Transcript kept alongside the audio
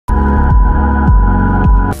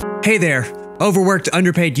Hey there, overworked,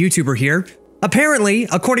 underpaid YouTuber here. Apparently,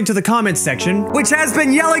 according to the comments section, which has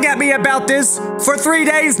been yelling at me about this for 3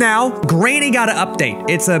 days now, Granny got an update.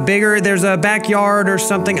 It's a bigger, there's a backyard or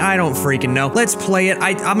something, I don't freaking know. Let's play it.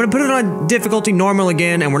 I'm gonna put it on difficulty normal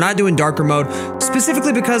again, and we're not doing darker mode,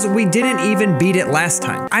 specifically because we didn't even beat it last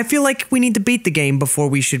time. I feel like we need to beat the game before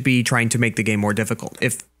we should be trying to make the game more difficult,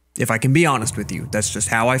 if I can be honest with you. That's just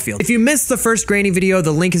how I feel. If you missed the first Granny video,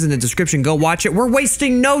 the link is in the description. Go watch it. We're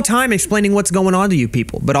wasting no time explaining what's going on to you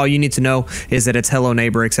people, but all you need to know is that it's hello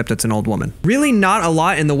neighbor, except it's an old woman. Really not a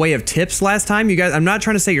lot in the way of tips last time. You guys, I'm not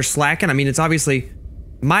trying to say you're slacking. I mean, it's obviously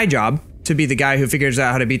my job to be the guy who figures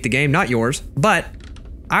out how to beat the game, not yours. But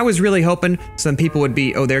I was really hoping some people would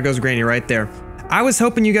be, oh, there goes Granny right there. I was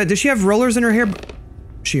hoping you guys, does she have rollers in her hair?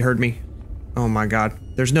 She heard me. Oh my God.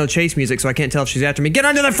 There's no chase music, so I can't tell if she's after me. Get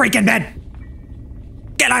under the freaking bed!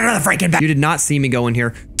 Get under the freaking bed! You did not see me go in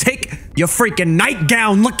here. Take your freaking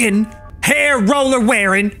nightgown looking, hair roller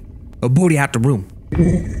wearing, a booty out the room.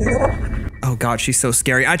 Oh God, she's so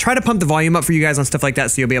scary. I try to pump the volume up for you guys on stuff like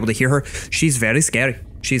that so you'll be able to hear her. She's very scary.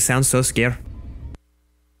 She sounds so scary.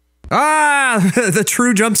 Ah, the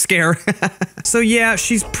true jump scare. So yeah,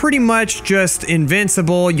 she's pretty much just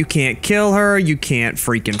invincible. You can't kill her. You can't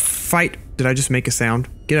freaking fight. Did I just make a sound?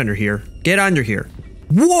 Get under here. Get under here.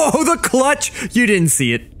 Whoa, the clutch! You didn't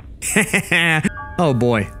see it. Oh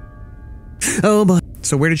boy. Oh boy.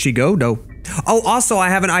 So where did she go? No. Oh, also I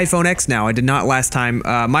have an iPhone X now. I did not last time.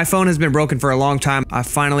 My phone has been broken for a long time. I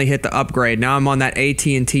finally hit the upgrade. Now I'm on that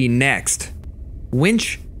AT&T Next.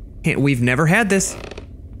 Winch? We've never had this.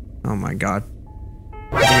 Oh my God.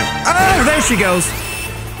 Oh, there she goes.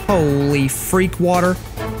 Holy freak water.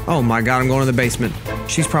 Oh my God, I'm going to the basement.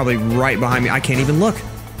 She's probably right behind me. I can't even look.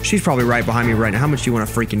 She's probably right behind me right now. How much do you want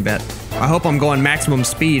to freaking bet? I hope I'm going maximum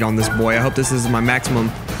speed on this boy. I hope this is my maximum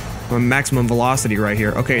velocity right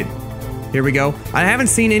here. Okay, here we go. I haven't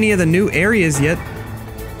seen any of the new areas yet.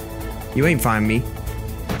 You ain't find me.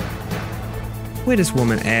 Where this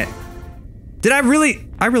woman at? Did I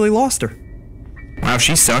really lost her. Wow,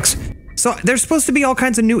 she sucks. So there's supposed to be all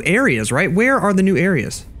kinds of new areas, right? Where are the new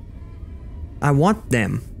areas? I want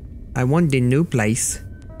them. I want the new place.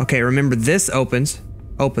 Okay, remember this opens.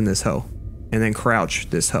 Open this hoe. And then crouch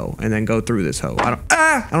this hoe. And then go through this hoe.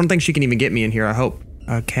 I don't think she can even get me in here, I hope.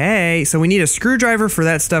 Okay, so we need a screwdriver for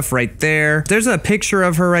that stuff right there. There's a picture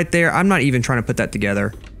of her right there. I'm not even trying to put that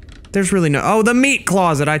together. There's really no, oh, the meat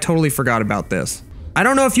closet. I totally forgot about this. I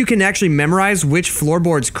don't know if you can actually memorize which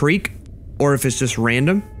floorboards creak or if it's just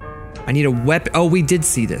random. I need a weapon. Oh, we did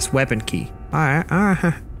see this. Weapon key. All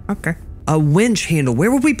right, okay. A winch handle.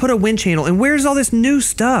 Where would we put a winch handle? And where's all this new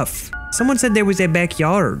stuff? Someone said there was a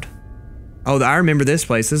backyard. Oh, I remember this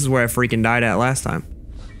place. This is where I freaking died at last time.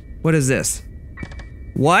 What is this?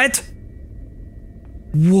 What?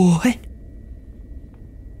 What?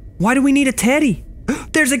 Why do we need a teddy?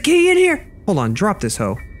 There's a key in here. Hold on, drop this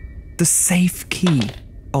hoe. The safe key.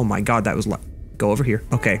 Oh my God, that was like, go over here.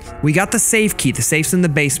 Okay, we got the safe key. The safe's in the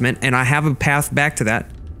basement and I have a path back to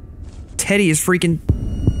that. Teddy is freaking...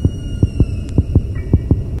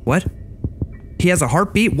 What? He has a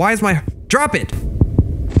heartbeat? Why is my... Drop it!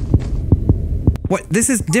 What? This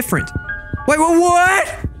is different. Wait,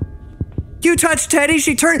 what? You touched Teddy,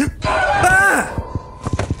 she turned... Ah!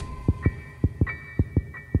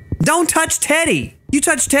 Don't touch Teddy! You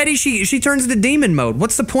touch Teddy, she turns into demon mode.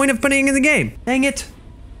 What's the point of putting it in the game? Dang it.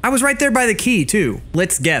 I was right there by the key, too.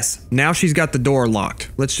 Let's guess. Now she's got the door locked.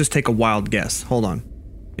 Let's just take a wild guess. Hold on.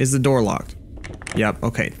 Is the door locked? Yep,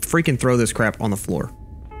 okay. Freaking throw this crap on the floor.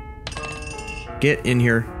 Get in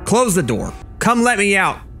here. Close the door. Come let me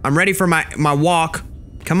out. I'm ready for my walk.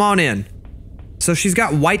 Come on in. So she's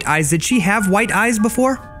got white eyes. Did she have white eyes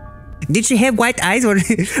before? Did she have white eyes or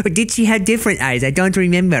did she have different eyes? I don't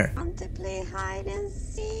remember. Want to play hide and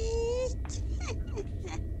seek?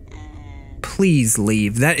 Please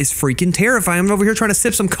leave. That is freaking terrifying. I'm over here trying to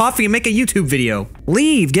sip some coffee and make a YouTube video.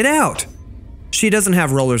 Leave. Get out. She doesn't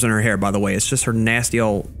have rollers in her hair, by the way. It's just her nasty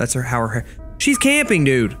old... That's how her hair... She's camping,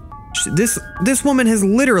 dude. This woman has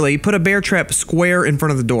literally put a bear trap square in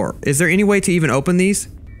front of the door. Is there any way to even open these?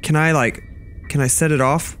 Can I set it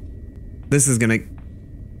off? This is gonna...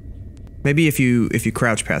 Maybe if you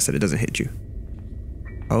crouch past it, it doesn't hit you.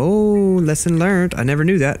 Oh, lesson learned. I never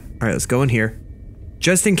knew that. All right, let's go in here.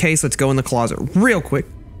 Just in case, let's go in the closet real quick.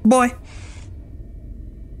 Boy.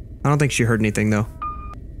 I don't think she heard anything though.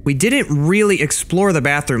 We didn't really explore the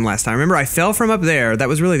bathroom last time. Remember, I fell from up there. That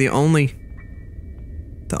was really the only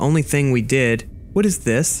thing we did. What is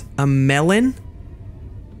this? A melon?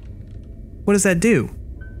 What does that do?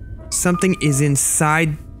 Something is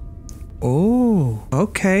inside. Oh,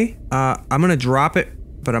 okay. I'm gonna drop it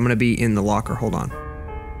but I'm gonna be in the locker. Hold on.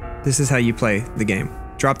 This is how you play the game.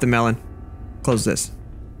 Drop the melon. Close this.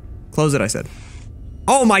 Close it, I said.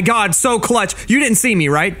 Oh my god, so clutch. You didn't see me,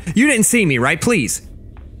 right? You didn't see me, right? Please.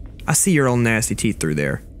 I see your old nasty teeth through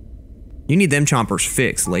there. You need them chompers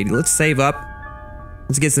fixed, lady. Let's save up.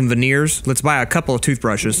 Let's get some veneers. Let's buy a couple of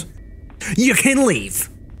toothbrushes. You can leave.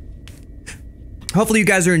 Hopefully you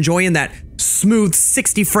guys are enjoying that smooth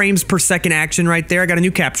 60 frames per second action right there. I got a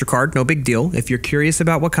new capture card. No big deal. If you're curious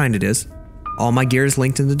about what kind it is, all my gear is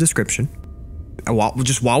linked in the description.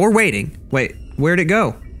 Just while we're waiting. Wait, where'd it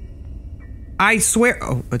go? I swear.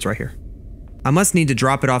 Oh, it's right here. I must need to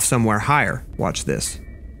drop it off somewhere higher. Watch this.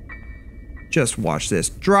 Just watch this.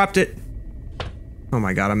 Dropped it. Oh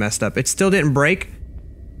my god, I messed up. It still didn't break.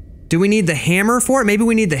 Do we need the hammer for it? Maybe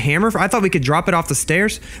we need the hammer for I thought we could drop it off the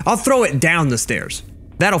stairs. I'll throw it down the stairs.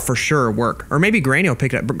 That'll for sure work. Or maybe Granny will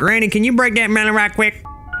pick it up. But Granny, can you break that melon right quick?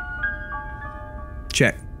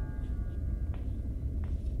 Check.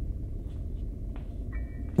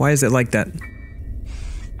 Why is it like that?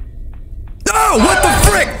 Oh, what the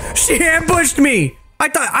frick? She ambushed me.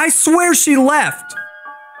 I swear she left.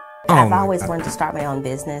 I've always wanted to start my own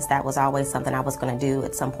business. That was always something I was going to do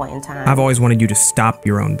at some point in time. I've always wanted you to stop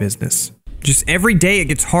your own business. Just every day it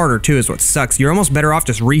gets harder too is what sucks. You're almost better off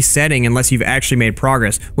just resetting unless you've actually made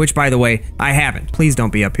progress, which by the way, I haven't. Please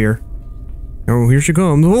don't be up here. Oh, here she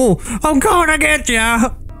comes. Oh, I'm gonna get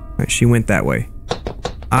ya. Right, she went that way.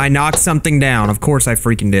 I knocked something down. Of course I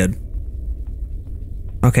freaking did.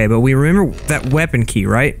 Okay, but we remember that weapon key,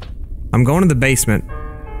 right? I'm going to the basement.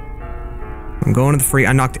 I'm going to the free.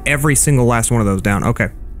 I knocked every single last one of those down. Okay.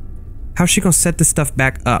 How's she gonna set this stuff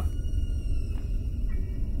back up?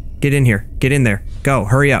 Get in here. Get in there. Go.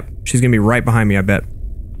 Hurry up. She's gonna be right behind me, I bet.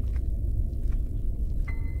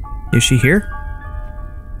 Is she here?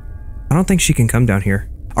 I don't think she can come down here.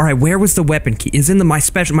 Alright, where was the weapon key? It's in my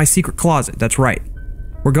secret closet. That's right.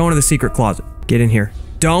 We're going to the secret closet. Get in here.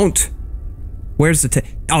 Don't. Where's the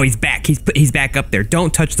oh, he's back. He's back up there.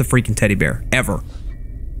 Don't touch the freaking teddy bear. Ever.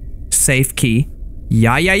 Safe key.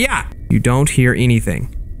 Yeah. You don't hear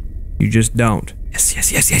anything. You just don't.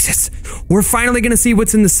 Yes. We're finally gonna see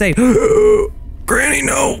what's in the safe. Granny,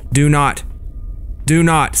 no. Do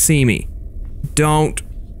not see me. Don't.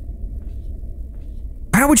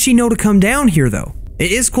 How would she know to come down here though?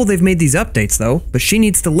 It is cool they've made these updates though, but she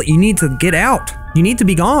needs to, you need to get out. You need to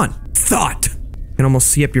be gone. Thought. I can almost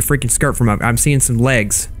see up your freaking skirt from up. I'm seeing some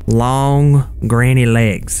legs. Long granny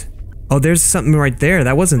legs. Oh, there's something right there.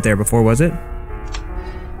 That wasn't there before, was it?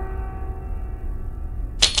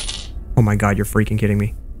 Oh my god, you're freaking kidding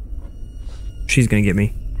me. She's gonna get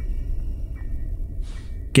me.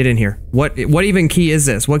 Get in here. What even key is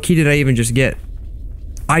this? What key did I even just get?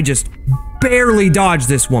 I just barely dodged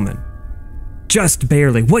this woman. Just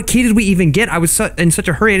barely. What key did we even get? I was in such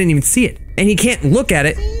a hurry I didn't even see it. And he can't look at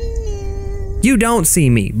it. You don't see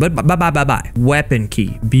me, but bye. Weapon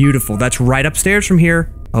key. Beautiful. That's right upstairs from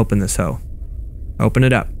here. Open this hoe. Open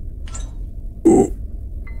it up. Ooh.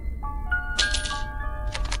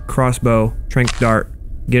 Crossbow, trank dart.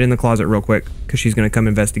 Get in the closet real quick, because she's gonna come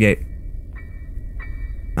investigate.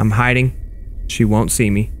 I'm hiding. She won't see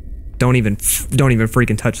me. Don't even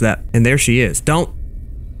freaking touch that. And there she is. Don't.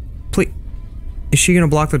 Please. Is she gonna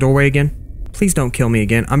block the doorway again? Please don't kill me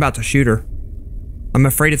again. I'm about to shoot her. I'm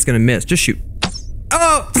afraid it's gonna miss. Just shoot.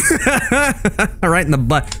 Oh! Right in the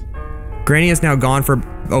butt. Granny is now gone for...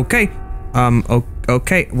 Okay.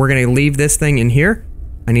 Okay. We're gonna leave this thing in here.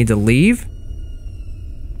 I need to leave.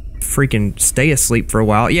 Freaking stay asleep for a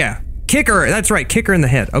while. Yeah. Kick her. That's right. Kick her in the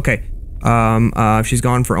head. Okay. She's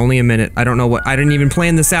gone for only a minute. I don't know what... I didn't even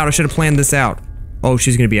plan this out. I should have planned this out. Oh,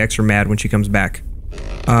 she's gonna be extra mad when she comes back.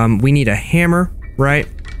 We need a hammer, right?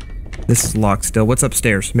 This is locked still. What's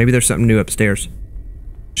upstairs? Maybe there's something new upstairs.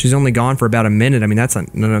 She's only gone for about a minute. I mean, that's not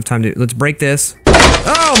enough time to... Let's break this.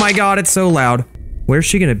 Oh my god, it's so loud. Where's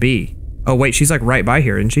she gonna be? Oh wait, she's like right by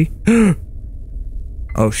here, isn't she?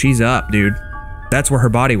 Oh, she's up, dude. That's where her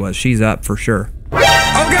body was. She's up for sure. Oh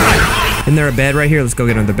god! Isn't there a bed right here? Let's go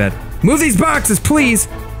get under the bed. Move these boxes, please!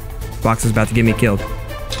 Box is about to get me killed.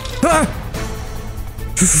 Ah!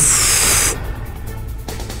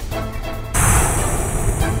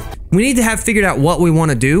 We need to have figured out what we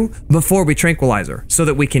want to do before we tranquilize her, so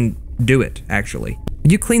that we can do it, actually.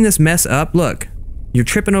 You clean this mess up? Look, you're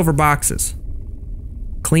tripping over boxes.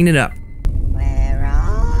 Clean it up. Where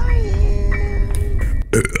are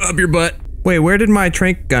you? Up your butt. Wait, where did my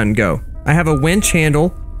trank gun go? I have a winch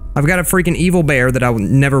handle. I've got a freaking evil bear that I will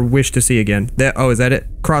never wish to see again. Oh, is that it?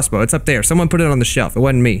 Crossbow, it's up there. Someone put it on the shelf. It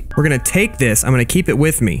wasn't me. We're gonna take this. I'm gonna keep it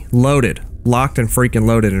with me. Loaded. Locked and freaking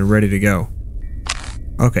loaded and ready to go.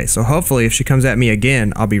 Okay, so hopefully if she comes at me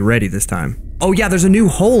again, I'll be ready this time. Oh yeah, there's a new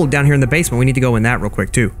hole down here in the basement. We need to go in that real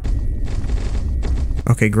quick too.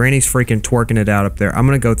 Okay, Granny's freaking twerking it out up there. I'm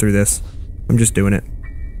gonna go through this. I'm just doing it.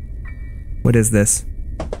 What is this?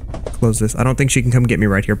 Close this. I don't think she can come get me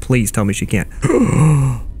right here. Please tell me she can't.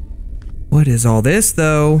 What is all this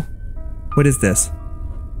though? What is this?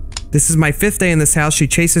 This is my 5th day in this house. She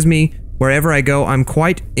chases me wherever I go. I'm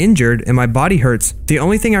quite injured and my body hurts. The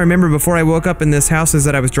only thing I remember before I woke up in this house is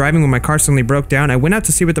that I was driving when my car suddenly broke down. I went out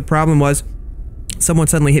to see what the problem was. Someone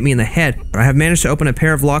suddenly hit me in the head. I have managed to open a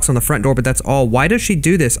pair of locks on the front door, but that's all. Why does she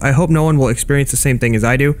do this? I hope no one will experience the same thing as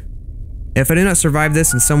I do. If I do not survive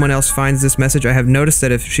this and someone else finds this message, I have noticed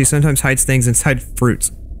that if she sometimes hides things inside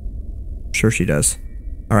fruits. Sure she does.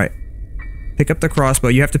 Alright. Pick up the crossbow.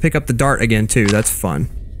 You have to pick up the dart again too. That's fun.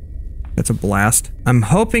 That's a blast. I'm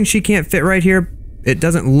hoping she can't fit right here. It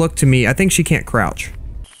doesn't look to me. I think she can't crouch.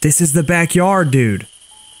 This is the backyard, dude.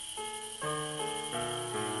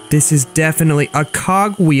 This is definitely a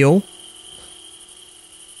cogwheel.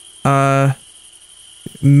 A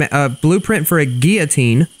blueprint for a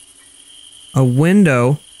guillotine. A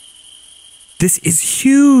window. This is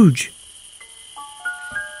huge.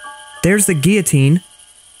 There's the guillotine.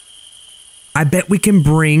 I bet we can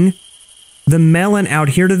bring the melon out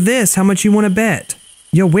here to this. How much you want to bet?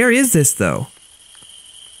 Yo, where is this though?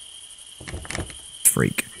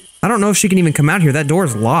 Freak. I don't know if she can even come out here. That door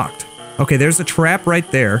is locked. Okay, there's a trap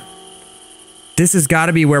right there. This has got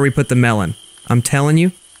to be where we put the melon. I'm telling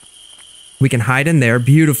you. We can hide in there.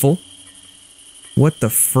 Beautiful. What the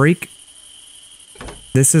freak?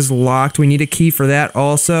 This is locked. We need a key for that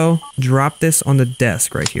also. Drop this on the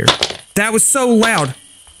desk right here. That was so loud.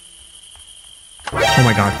 Oh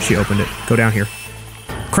my god, she opened it. Go down here.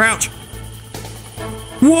 Crouch.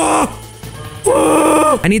 Whoa!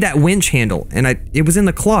 Whoa! I need that winch handle, and it was in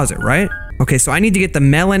the closet, right? Okay, so I need to get the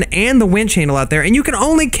melon and the winch handle out there, and you can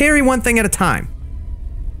only carry one thing at a time.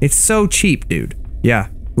 It's so cheap, dude. Yeah,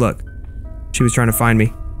 look. She was trying to find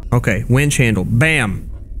me. Okay, winch handle. Bam.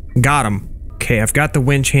 Got him. Okay, I've got the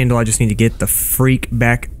winch handle. I just need to get the freak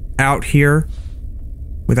back out here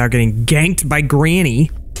without getting ganked by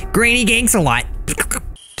Granny. Granny ganks a lot.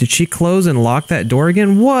 Did she close and lock that door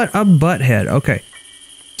again? What a butthead. Okay.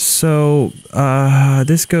 So,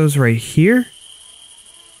 this goes right here.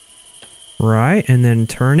 Right, and then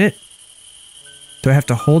turn it. Do I have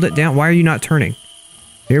to hold it down? Why are you not turning?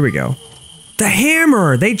 Here we go. The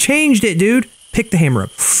hammer! They changed it, dude. Pick the hammer up.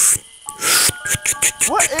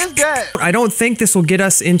 What is that? I don't think this will get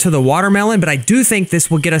us into the watermelon, but I do think this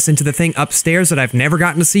will get us into the thing upstairs that I've never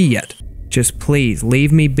gotten to see yet. Just please,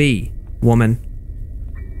 leave me be, woman.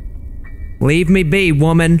 Leave me be,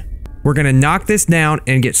 woman. We're gonna knock this down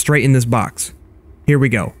and get straight in this box. Here we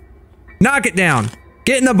go. Knock it down.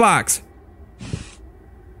 Get in the box.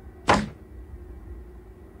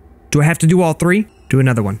 Do I have to do all three? Do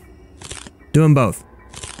another one. Do them both.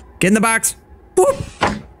 Get in the box. Whoop.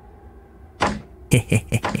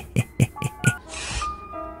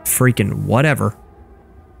 Freaking whatever.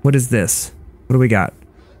 What is this? What do we got?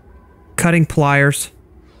 Cutting pliers.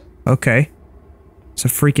 Okay. It's a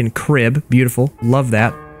freaking crib. Beautiful. Love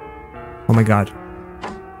that. Oh my god.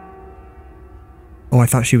 Oh, I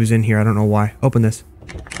thought she was in here. I don't know why. Open this.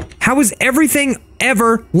 How is everything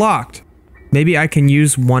ever locked? Maybe I can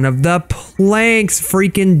use one of the planks.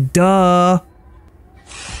 Freaking duh.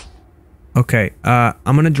 Okay,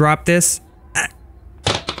 I'm gonna drop this.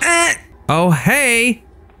 Oh, hey.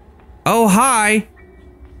 Oh, hi.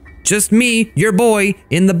 Just me, your boy,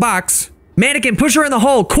 in the box. Mannequin, push her in the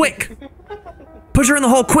hole, quick. Push her in the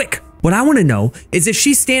hole, quick. What I want to know is if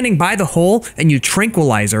she's standing by the hole and you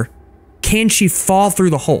tranquilize her, can she fall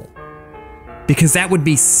through the hole? Because that would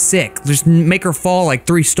be sick. Just make her fall like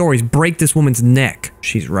 3 stories, break this woman's neck.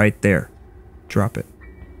 She's right there. Drop it.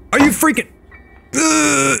 Are you freaking...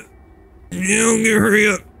 hurry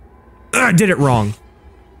up. I did it wrong.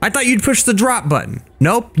 I thought you'd push the drop button.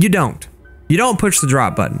 Nope, you don't. You don't push the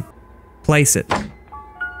drop button. Place it.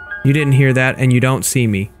 You didn't hear that and you don't see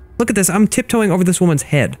me. Look at this, I'm tiptoeing over this woman's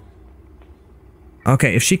head.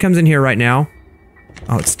 Okay, if she comes in here right now...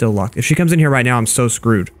 Oh, it's still locked. If she comes in here right now, I'm so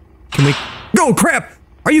screwed. Can we... Oh, crap!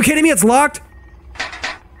 Are you kidding me? It's locked?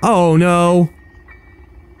 Oh, no.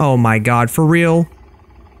 Oh, my God. For real?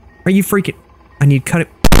 Are you freaking... I need to cut it...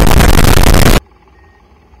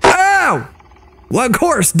 Ow! Well, of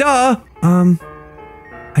course, duh! I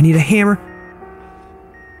need a hammer.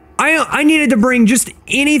 I needed to bring just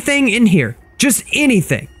anything in here. Just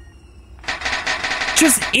anything.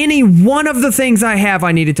 Just any one of the things I have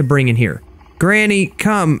I needed to bring in here. Granny,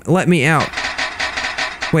 come, let me out.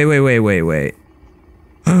 Wait.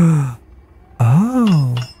 Oh.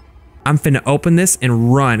 I'm finna open this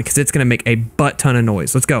and run because it's gonna make a butt ton of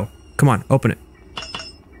noise. Let's go. Come on, open it.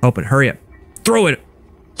 Open it, hurry up. Throw it.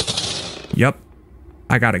 Yup.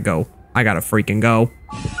 I gotta go. I gotta freaking go.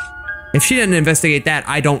 If she didn't investigate that,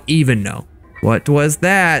 I don't even know. What was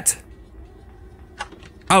that?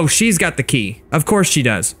 Oh, she's got the key. Of course she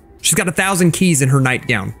does. She's got 1,000 keys in her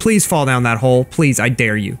nightgown. Please fall down that hole. Please, I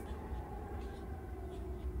dare you.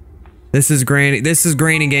 This is Granny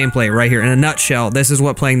gameplay right here. In a nutshell, this is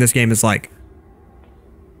what playing this game is like.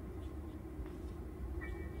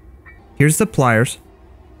 Here's the pliers.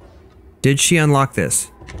 Did she unlock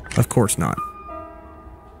this? Of course not.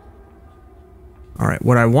 All right,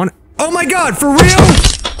 what I want... Oh my God, for real?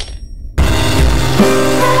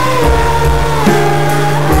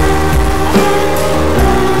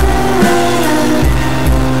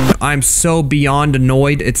 I'm so beyond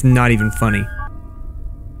annoyed, it's not even funny.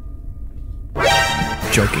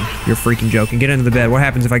 Joking. You're freaking joking. Get under the bed. What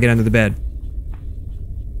happens if I get under the bed?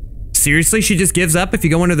 Seriously? She just gives up if you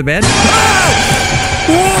go under the bed?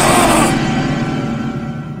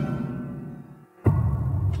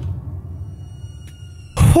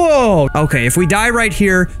 Whoa! Okay, if we die right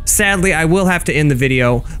here, sadly, I will have to end the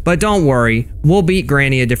video, but don't worry. We'll beat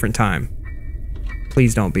Granny a different time.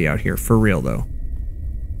 Please don't be out here. For real, though.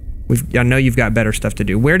 I know you've got better stuff to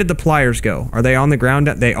do. Where did the pliers go? Are they on the ground?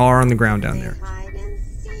 They are on the ground down there.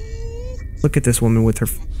 Look at this woman with her...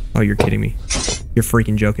 Oh, you're kidding me. You're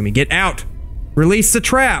freaking joking me. Get out! Release the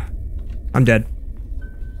trap! I'm dead.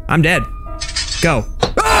 I'm dead. Go.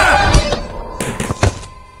 Ah!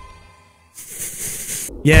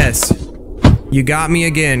 Yes. You got me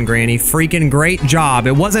again, Granny. Freaking great job.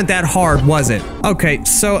 It wasn't that hard, was it? Okay,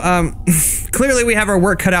 so, clearly we have our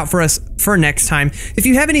work cut out for us for next time. If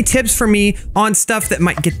you have any tips for me on stuff that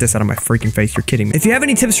might... Get this out of my freaking face, you're kidding me. If you have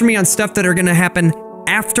any tips for me on stuff that are gonna happen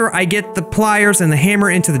after I get the pliers and the hammer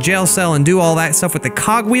into the jail cell and do all that stuff with the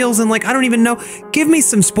cogwheels and like, I don't even know, give me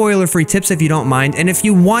some spoiler-free tips if you don't mind. And if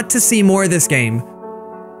you want to see more of this game,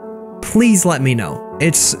 please let me know.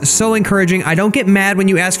 It's so encouraging. I don't get mad when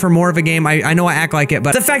you ask for more of a game. I know I act like it,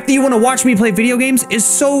 but the fact that you want to watch me play video games is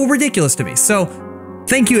so ridiculous to me. So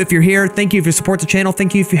thank you if you're here. Thank you if you support the channel.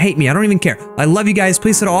 Thank you if you hate me. I don't even care. I love you guys.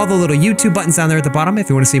 Please hit all the little YouTube buttons down there at the bottom if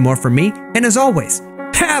you want to see more from me. And as always,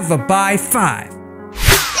 have a bye 5.